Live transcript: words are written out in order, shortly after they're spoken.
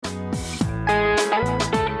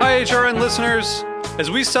HRN listeners.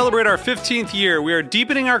 As we celebrate our 15th year, we are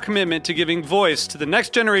deepening our commitment to giving voice to the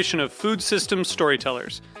next generation of food systems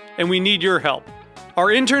storytellers, and we need your help. Our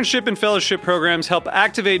internship and fellowship programs help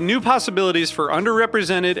activate new possibilities for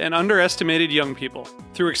underrepresented and underestimated young people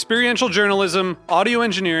through experiential journalism, audio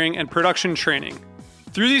engineering, and production training.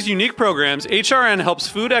 Through these unique programs, HRN helps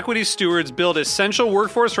food equity stewards build essential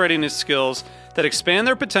workforce readiness skills that expand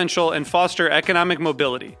their potential and foster economic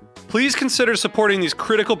mobility. Please consider supporting these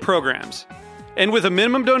critical programs. And with a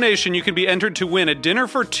minimum donation, you can be entered to win a dinner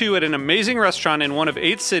for two at an amazing restaurant in one of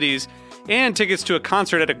 8 cities and tickets to a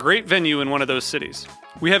concert at a great venue in one of those cities.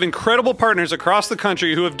 We have incredible partners across the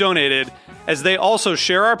country who have donated, as they also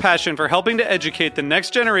share our passion for helping to educate the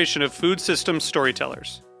next generation of food systems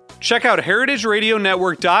storytellers. Check out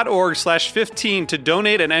heritageradionetwork.org/15 to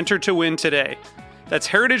donate and enter to win today. That's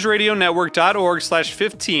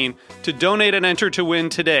heritageradionetwork.org/15 to donate and enter to win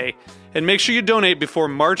today. And make sure you donate before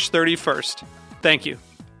March 31st. Thank you.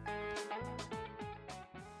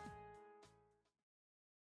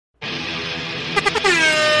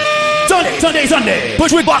 Sunday.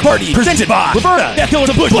 Bushwick Block Party, presented by Roberta, Death Killers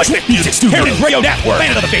of Bushwick Music Studio, Heritage Radio Network,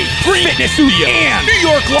 Planet of the Faith, Green Fitness Studio, and New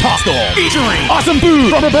York Hostel, featuring awesome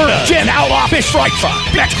food from Roberta, Jen Outlaw Fish Fry Truck,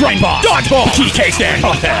 Beck's Grind Box, Dodgeball, Key Cake Stand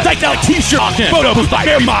Contest, Psychedelic T-Shirt Auction, Photo Booth by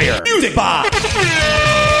Mary Meyer, Music by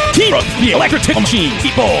T-Rook, The Electric Tickle Machine,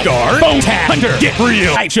 People, Guard, Bone Tag, Hunter, Get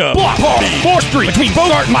Real, Night Show, Block Party, 4th Street, between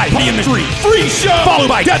Bogart and my Party in the Street, free show, followed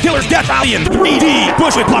by Death Killers Death Valley in 3D,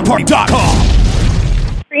 BushwickBlockParty.com.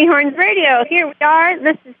 Greenhorns Radio. Here we are.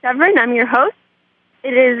 This is Severin. I'm your host.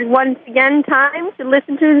 It is once again time to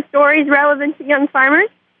listen to the stories relevant to young farmers.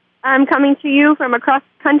 I'm coming to you from across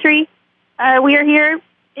the country. We are here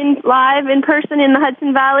live in person in the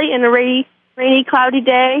Hudson Valley in a rainy, cloudy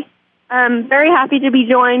day. I'm very happy to be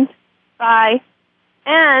joined by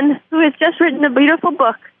Anne, who has just written a beautiful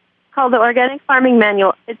book called The Organic Farming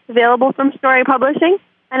Manual. It's available from Story Publishing,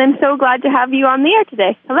 and I'm so glad to have you on the air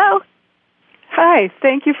today. Hello. Hi,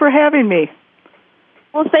 thank you for having me.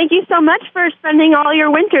 Well, thank you so much for spending all your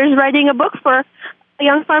winters writing a book for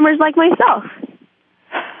young farmers like myself.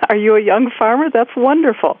 Are you a young farmer? That's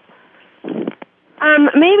wonderful.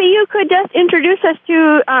 Maybe you could just introduce us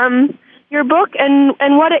to your book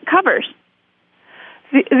and what it covers.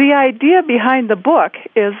 The idea behind the book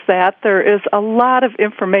is that there is a lot of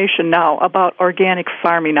information now about organic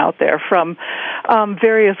farming out there from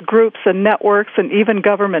various groups and networks and even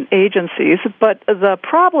government agencies. But the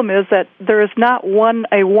problem is that there is not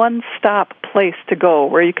a one-stop place to go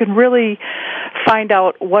where you can really find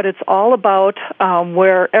out what it's all about,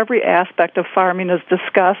 where every aspect of farming is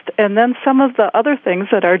discussed, and then some of the other things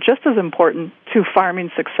that are just as important to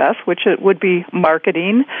farming success, which it would be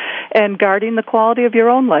marketing and guarding the quality of your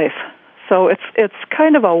own life. So it's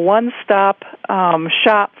kind of a one-stop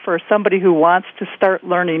shop for somebody who wants to start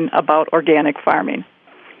learning about organic farming.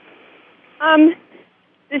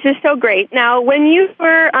 This is so great. Now, when you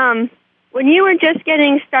were just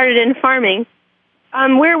getting started in farming,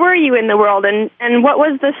 where were you in the world, and what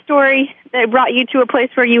was the story that brought you to a place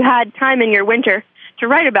where you had time in your winter to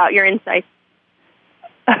write about your insights?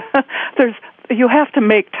 You have to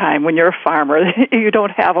make time when you're a farmer. You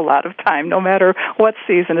don't have a lot of time, no matter what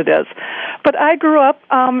season it is. But I grew up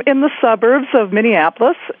in the suburbs of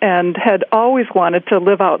Minneapolis and had always wanted to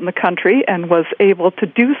live out in the country and was able to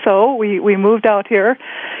do so. We moved out here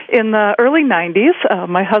in the early 90s.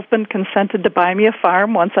 My husband consented to buy me a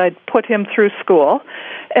farm once I'd put him through school.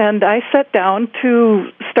 And I sat down to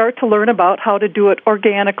start to learn about how to do it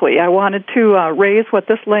organically. I wanted to raise what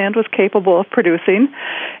this land was capable of producing.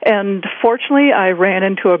 And fortunately, I ran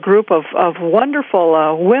into a group of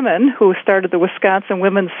wonderful women who started the Wisconsin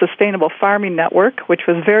Women's Sustainable Farming Network, which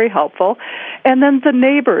was very helpful. And then the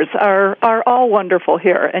neighbors are all wonderful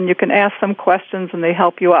here, and you can ask them questions and they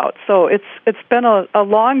help you out. So it's been a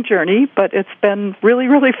long journey, but it's been really,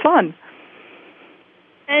 really fun.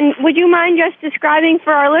 And would you mind just describing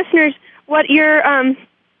for our listeners what your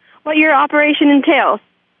operation entails?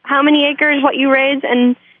 How many acres, what you raise,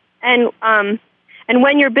 and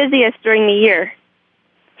when you're busiest during the year?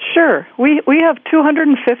 Sure. We have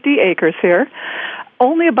 250 acres here.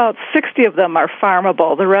 Only about 60 of them are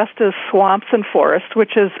farmable. The rest is swamps and forest,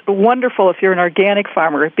 which is wonderful if you're an organic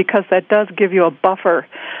farmer because that does give you a buffer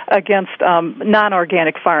against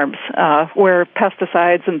non-organic farms where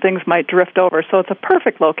pesticides and things might drift over. So it's a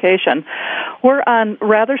perfect location. We're on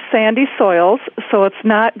rather sandy soils, so it's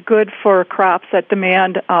not good for crops that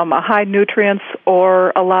demand a high nutrients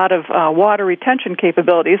or a lot of water retention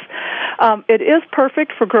capabilities. It is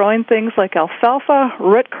perfect for growing things like alfalfa,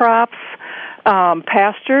 root crops,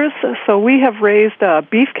 pastures. So we have raised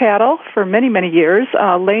beef cattle for many, many years,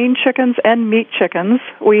 laying chickens and meat chickens.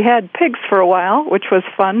 We had pigs for a while, which was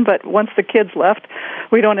fun, but once the kids left,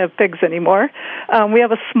 we don't have pigs anymore. We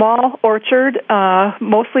have a small orchard,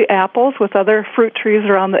 mostly apples with other fruit trees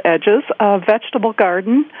around the edges, a vegetable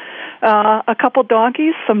garden, a couple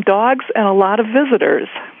donkeys, some dogs, and a lot of visitors.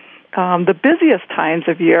 The busiest times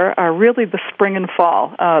of year are really the spring and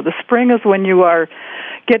fall. The spring is when you are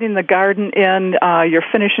getting the garden in, you're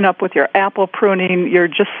finishing up with your apple pruning, you're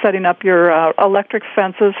just setting up your electric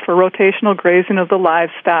fences for rotational grazing of the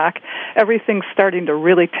livestock. Everything's starting to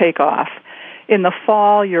really take off. In the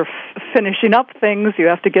fall, you're finishing up things. You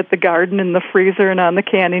have to get the garden in the freezer and on the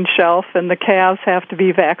canning shelf, and the calves have to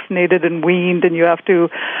be vaccinated and weaned, and you have to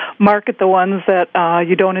market the ones that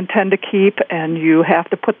you don't intend to keep, and you have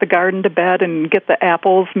to put the garden to bed and get the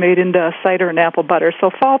apples made into cider and apple butter.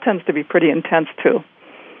 So fall tends to be pretty intense, too.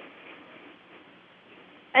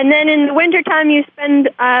 And then in the wintertime, you spend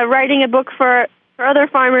writing a book for other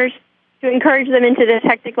farmers to encourage them into this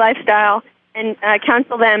hectic lifestyle and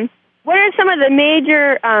counsel them. What are some of the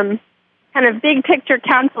major kind of big-picture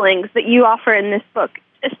counselings that you offer in this book,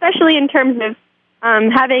 especially in terms of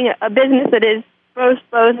having a business that is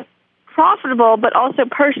both profitable but also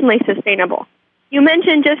personally sustainable? You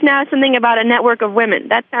mentioned just now something about a network of women.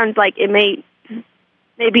 That sounds like it may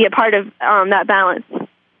be a part of that balance.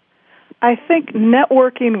 I think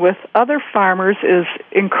networking with other farmers is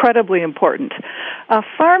incredibly important.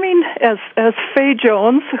 Farming, as Faye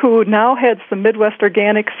Jones, who now heads the Midwest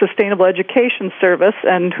Organic Sustainable Education Service,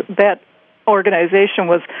 and that organization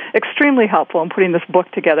was extremely helpful in putting this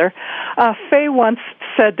book together. Faye once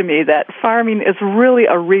said to me that farming is really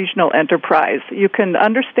a regional enterprise. You can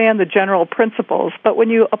understand the general principles, but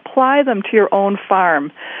when you apply them to your own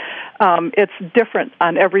farm, it's different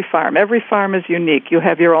on every farm. Every farm is unique. You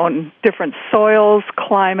have your own different soils,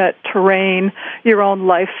 climate, terrain, your own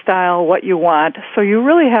lifestyle, what you want. So you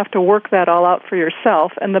really have to work that all out for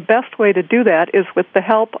yourself, and the best way to do that is with the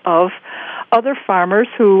help of other farmers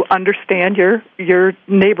who understand your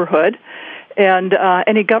neighborhood and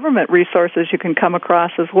any government resources you can come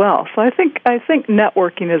across as well. So I think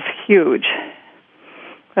networking is huge.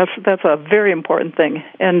 That's a very important thing.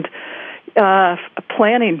 And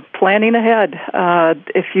planning ahead.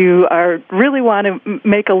 If you really want to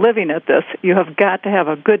make a living at this, you have got to have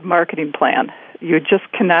a good marketing plan. You just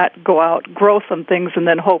cannot go out, grow some things, and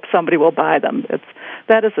then hope somebody will buy them.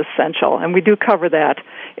 That is essential, and we do cover that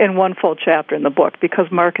in one full chapter in the book because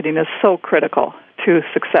marketing is so critical to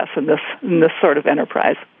success in this sort of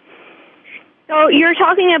enterprise. So you're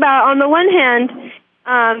talking about, on the one hand,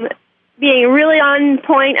 being really on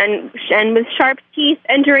point and with sharp teeth,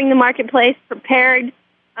 entering the marketplace, prepared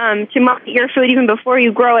to market your food even before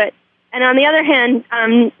you grow it. And on the other hand,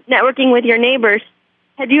 networking with your neighbors.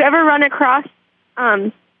 Have you ever run across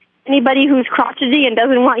anybody who's crotchety and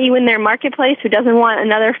doesn't want you in their marketplace, who doesn't want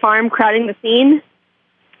another farm crowding the scene?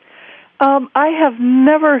 I have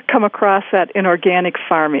never come across that in organic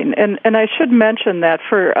farming, and I should mention that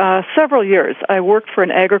for several years I worked for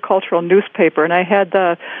an agricultural newspaper, and I had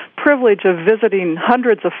the privilege of visiting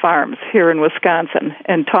hundreds of farms here in Wisconsin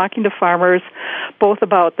and talking to farmers both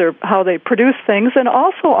about how they produce things and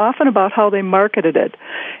also often about how they marketed it.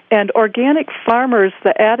 And organic farmers,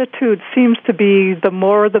 the attitude seems to be the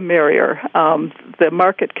more the merrier. The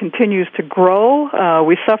market continues to grow.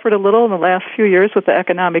 We suffered a little in the last few years with the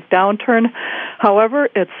economic downturn. However,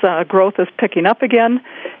 its growth is picking up again,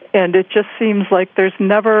 and it just seems like there's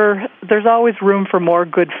always room for more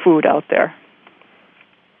good food out there.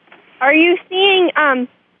 Are you seeing, I'm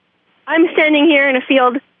standing here in a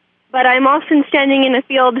field, but I'm often standing in a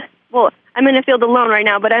field, well, I'm in a field alone right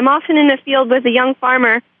now, but I'm often in a field with a young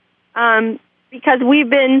farmer because we've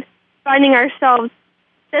been finding ourselves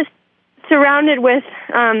just surrounded with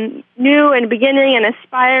new and beginning and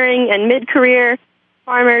aspiring and mid-career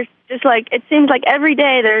farmers. Just like it seems like every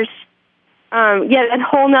day there's a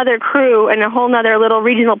whole nother crew and a whole nother little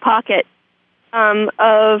regional pocket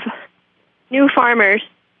of new farmers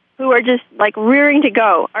who are just like rearing to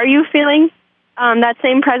go. Are you feeling that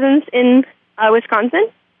same presence in Wisconsin?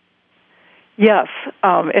 Yes,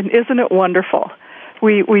 and isn't it wonderful?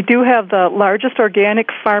 We do have the largest organic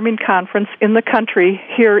farming conference in the country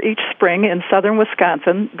here each spring in southern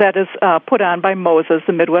Wisconsin that is put on by MOSES,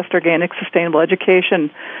 the Midwest Organic Sustainable Education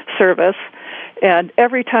Service. And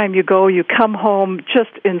every time you go, you come home just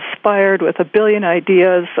inspired with a billion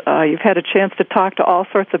ideas. You've had a chance to talk to all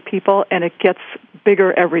sorts of people, and it gets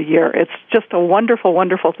bigger every year. It's just a wonderful,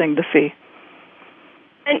 wonderful thing to see.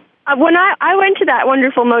 And when I went to that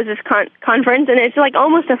wonderful Moses conference, and it's like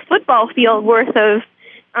almost a football field worth of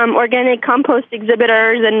organic compost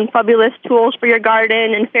exhibitors and fabulous tools for your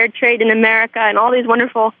garden and fair trade in America and all these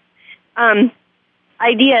wonderful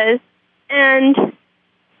ideas. And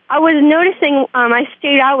I was noticing, I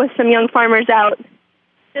stayed out with some young farmers out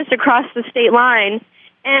just across the state line,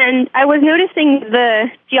 and I was noticing the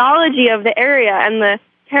geology of the area and the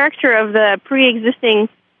character of the pre-existing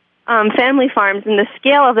family farms and the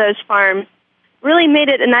scale of those farms really made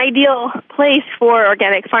it an ideal place for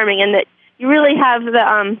organic farming, and that you really have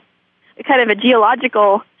the kind of a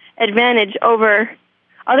geological advantage over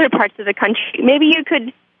other parts of the country. Maybe you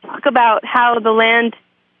could talk about how the land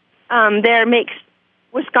there makes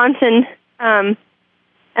Wisconsin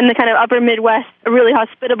and the kind of upper Midwest a really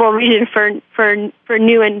hospitable region for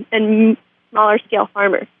new and smaller scale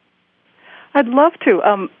farmers. I'd love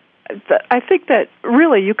to. I think that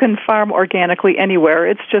really you can farm organically anywhere.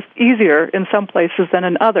 It's just easier in some places than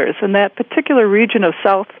in others. And that particular region of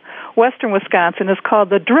southwestern Wisconsin is called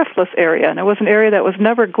the driftless area, and it was an area that was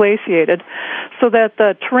never glaciated, so that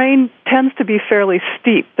the terrain tends to be fairly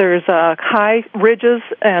steep. There's high ridges,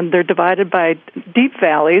 and they're divided by deep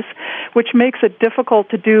valleys, which makes it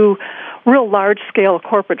difficult to do real large-scale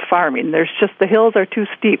corporate farming. There's just the hills are too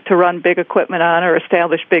steep to run big equipment on or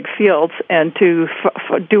establish big fields, and to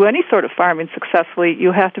do any sort of farming successfully,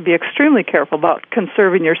 you have to be extremely careful about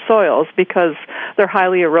conserving your soils because they're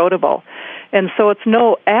highly erodible. And so it's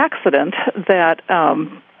no accident that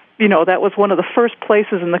that was one of the first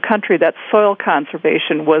places in the country that soil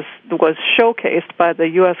conservation was showcased by the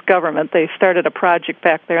U.S. government. They started a project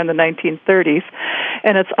back there in the 1930s.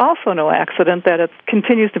 And it's also no accident that it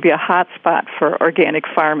continues to be a hot spot for organic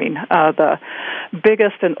farming. The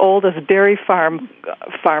biggest and oldest dairy farm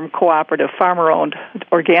cooperative, farmer-owned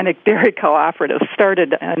organic dairy cooperative,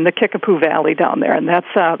 started in the Kickapoo Valley down there. And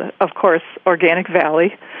that's, of course, Organic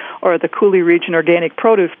Valley, or the Coulee Region Organic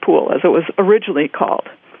Produce Pool, as it was originally called.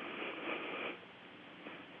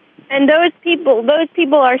 And those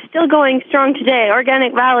people are still going strong today.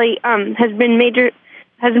 Organic Valley has been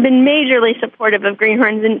majorly supportive of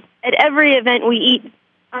greenhorns, and at every event we eat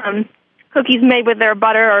cookies made with their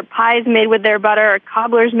butter, or pies made with their butter, or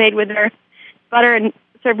cobblers made with their butter and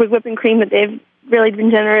served with whipping cream that they've really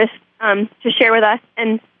been generous to share with us.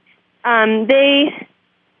 And they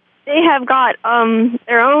have got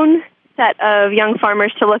their own set of young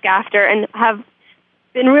farmers to look after, and have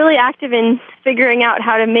been really active in figuring out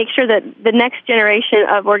how to make sure that the next generation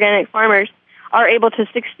of organic farmers are able to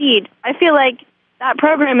succeed. I feel like that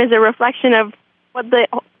program is a reflection of what the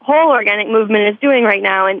whole organic movement is doing right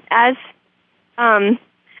now. And as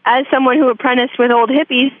someone who apprenticed with old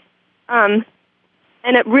hippies, and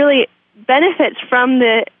it really benefits from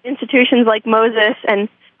the institutions like Moses and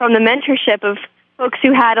from the mentorship of folks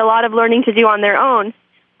who had a lot of learning to do on their own,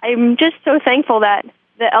 I'm just so thankful that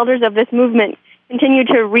the elders of this movement continue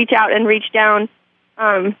to reach out and reach down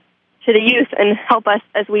to the youth and help us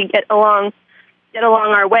as we get along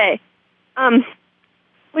our way.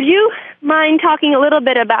 Would you mind talking a little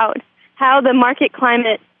bit about how the market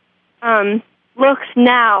climate looks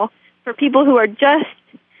now for people who are just,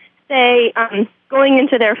 say, going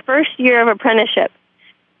into their first year of apprenticeship?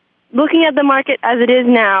 Looking at the market as it is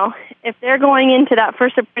now, if they're going into that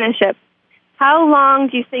first apprenticeship, how long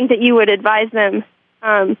do you think that you would advise them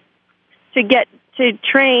to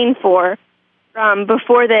train for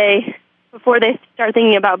before they start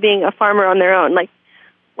thinking about being a farmer on their own? Like,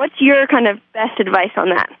 what's your kind of best advice on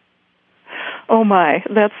that? Oh my,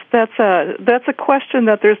 that's a question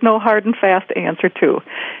that there's no hard and fast answer to.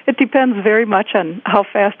 It depends very much on how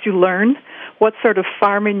fast you learn, what sort of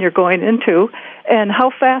farming you're going into, and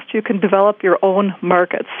how fast you can develop your own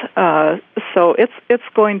markets. So it's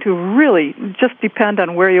going to really just depend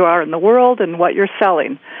on where you are in the world and what you're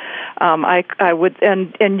selling. I would,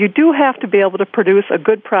 and you do have to be able to produce a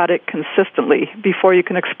good product consistently before you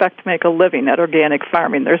can expect to make a living at organic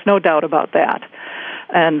farming. There's no doubt about that.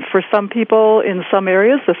 And for some people in some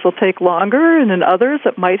areas, this will take longer, and in others,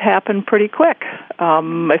 it might happen pretty quick.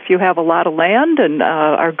 If you have a lot of land and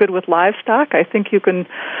are good with livestock, I think you can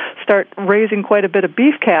start raising quite a bit of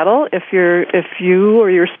beef cattle if you or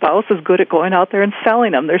your spouse is good at going out there and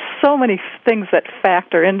selling them. There's so many things that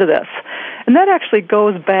factor into this. And that actually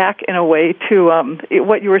goes back in a way to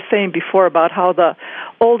what you were saying before about how the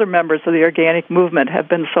older members of the organic movement have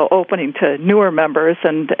been so opening to newer members,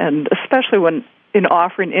 and especially when in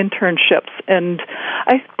offering internships. And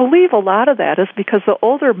I believe a lot of that is because the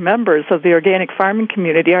older members of the organic farming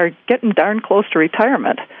community are getting darn close to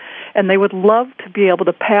retirement, and they would love to be able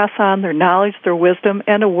to pass on their knowledge, their wisdom,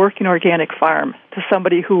 and a working organic farm to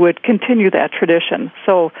somebody who would continue that tradition.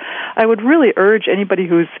 So I would really urge anybody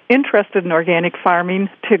who's interested in organic farming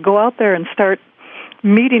to go out there and start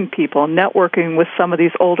meeting people, networking with some of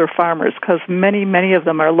these older farmers, because many of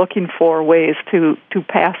them are looking for ways to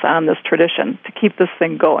pass on this tradition, to keep this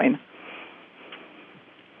thing going.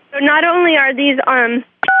 So not only are these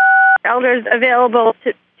elders available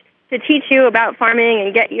to teach you about farming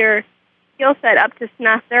and get your skill set up to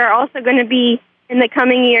snuff, there are also going to be, in the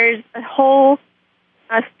coming years, a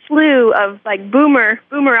slew of like boomer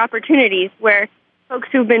opportunities where folks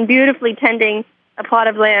who've been beautifully tending a plot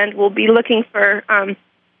of land will be looking for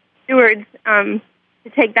stewards to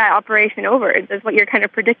take that operation over. Is what you're kind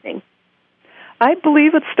of predicting. I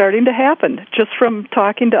believe it's starting to happen just from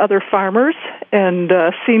talking to other farmers and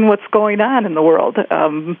seeing what's going on in the world.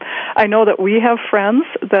 I know that we have friends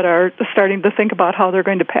that are starting to think about how they're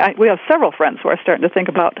going to we have several friends who are starting to think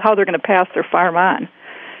about how they're going to pass their farm on.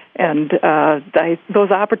 And those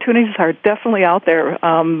opportunities are definitely out there.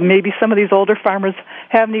 Maybe some of these older farmers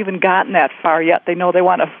haven't even gotten that far yet. They know they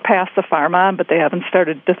want to pass the farm on, but they haven't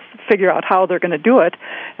started to figure out how they're going to do it.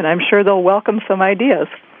 And I'm sure they'll welcome some ideas.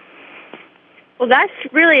 Well, that's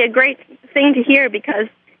really a great thing to hear, because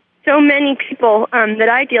so many people that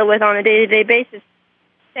I deal with on a day-to-day basis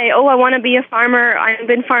say, oh, I want to be a farmer. I've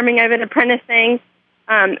been farming. I've been apprenticing.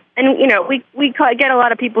 And, you know, we get a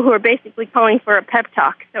lot of people who are basically calling for a pep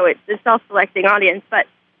talk, so it's a self-selecting audience, but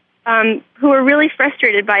who are really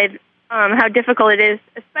frustrated by how difficult it is,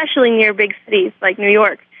 especially near big cities like New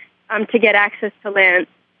York, to get access to land.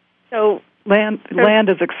 So Land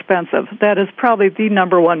is expensive. That is probably the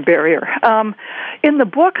number one barrier. In the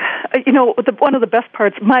book, you know, one of the best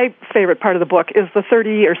parts, my favorite part of the book, is the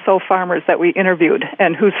 30 or so farmers that we interviewed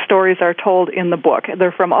and whose stories are told in the book.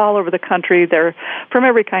 They're from all over the country. They're from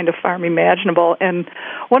every kind of farm imaginable. And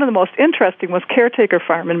one of the most interesting was Caretaker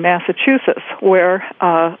Farm in Massachusetts, where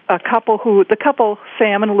the couple,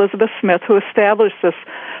 Sam and Elizabeth Smith, who established this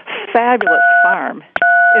fabulous farm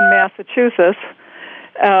in Massachusetts,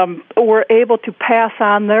 were able to pass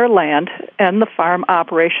on their land and the farm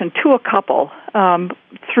operation to a couple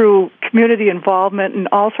through community involvement in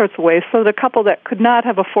all sorts of ways. So the couple that could not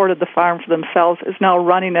have afforded the farm for themselves is now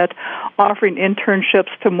running it, offering internships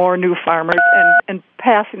to more new farmers and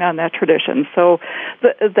passing on that tradition. So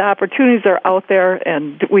the opportunities are out there,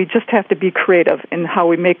 and we just have to be creative in how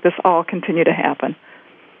we make this all continue to happen.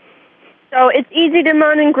 So it's easy to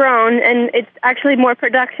moan and groan, and it's actually more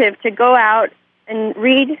productive to go out and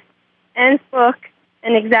read Anne's book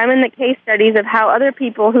and examine the case studies of how other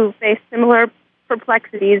people who face similar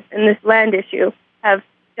perplexities in this land issue have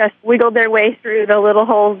just wiggled their way through the little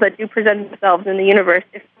holes that do present themselves in the universe,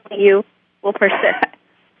 if only you will persist.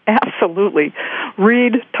 Absolutely.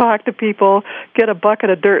 Read, talk to people, get a bucket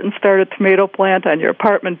of dirt and start a tomato plant on your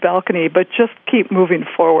apartment balcony, but just keep moving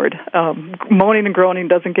forward. Moaning and groaning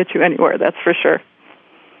doesn't get you anywhere, that's for sure.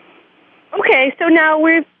 Okay, so now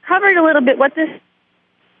we've covered a little bit what this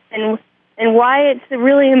and why it's a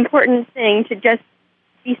really important thing to just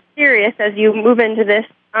be serious as you move into this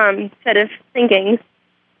set of thinkings.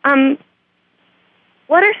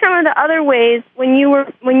 What are some of the other ways when you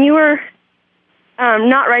were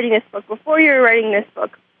not writing this book, before you were writing this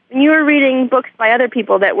book, when you were reading books by other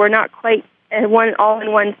people that were not quite one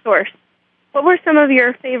all-in-one source, what were some of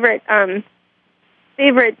your favorite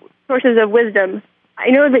sources of wisdom? I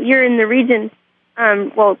know that you're in the region,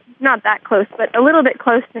 well, not that close, but a little bit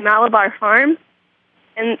close to Malabar Farm,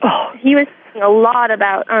 and he was talking a lot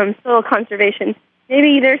about soil conservation.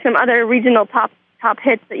 Maybe there's some other regional top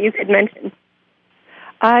hits that you could mention.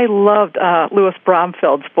 I loved Louis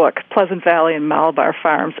Bromfield's book, Pleasant Valley and Malabar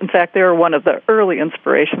Farms. In fact, they were one of the early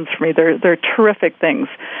inspirations for me. They're terrific things.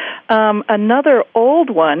 Another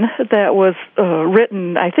old one that was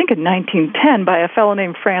written, I think, in 1910 by a fellow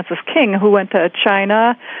named Francis King, who went to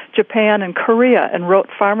China, Japan, and Korea and wrote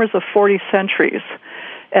Farmers of 40 Centuries.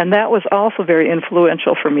 And that was also very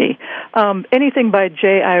influential for me. Anything by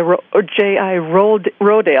J.I.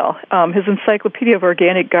 Rodale, his Encyclopedia of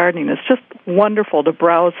Organic Gardening, is just wonderful to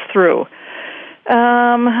browse through.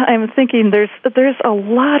 I'm thinking there's a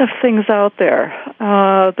lot of things out there.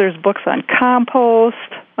 There's books on compost.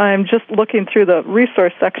 I'm just looking through the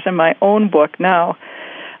resource section of my own book now.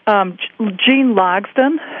 Jean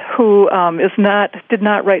Logsdon, who did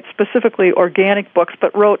not write specifically organic books,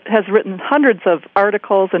 but has written hundreds of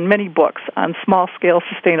articles and many books on small-scale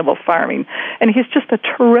sustainable farming, and he's just a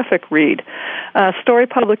terrific read. Story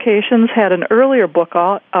Publications had an earlier book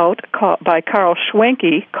out by Carl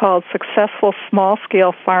Schwenke called Successful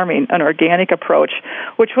Small-Scale Farming, an Organic Approach,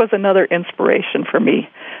 which was another inspiration for me.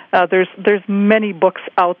 There's many books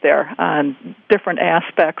out there on different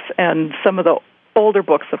aspects, and some of the older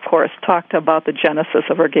books, of course, talked about the genesis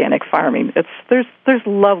of organic farming. There's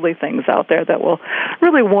lovely things out there that will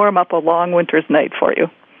really warm up a long winter's night for you.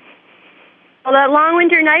 Well, that long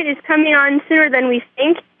winter night is coming on sooner than we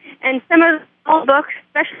think, and some of the old books,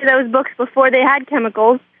 especially those books before they had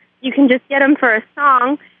chemicals, you can just get them for a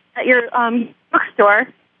song at your bookstore.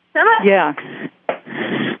 Yeah.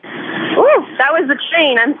 Ooh, that was the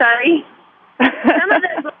train. I'm sorry. Some of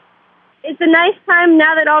the books, it's a nice time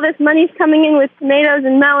now that all this money's coming in with tomatoes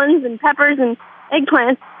and melons and peppers and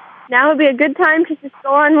eggplants. Now would be a good time to just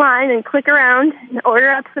go online and click around and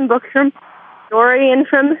order up some books from Story and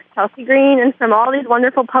from Chelsea Green and from all these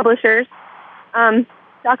wonderful publishers.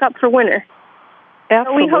 Stock up for winter.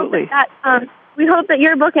 Absolutely. So we hope that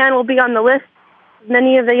your book, Anne, will be on the list of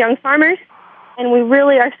many of the young farmers, and we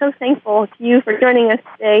really are so thankful to you for joining us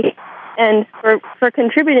today and for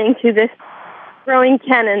contributing to this growing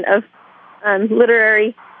canon of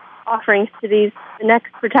literary offerings to the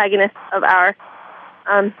next protagonists of our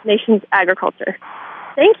nation's agriculture.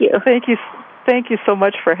 Thank you. Thank you so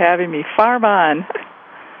much for having me. Farm on.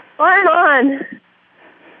 Farm on.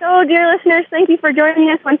 So, dear listeners, thank you for joining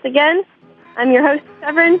us once again. I'm your host,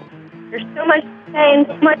 Severin. There's so much to say and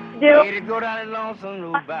so much to do.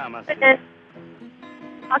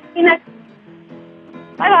 I'll see you next.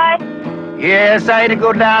 Bye-bye. Yes, I had to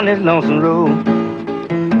go down this lonesome road.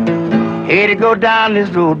 Had to go down this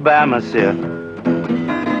road by myself.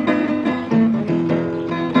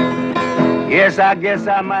 Yes, I guess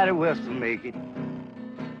I might as well make it.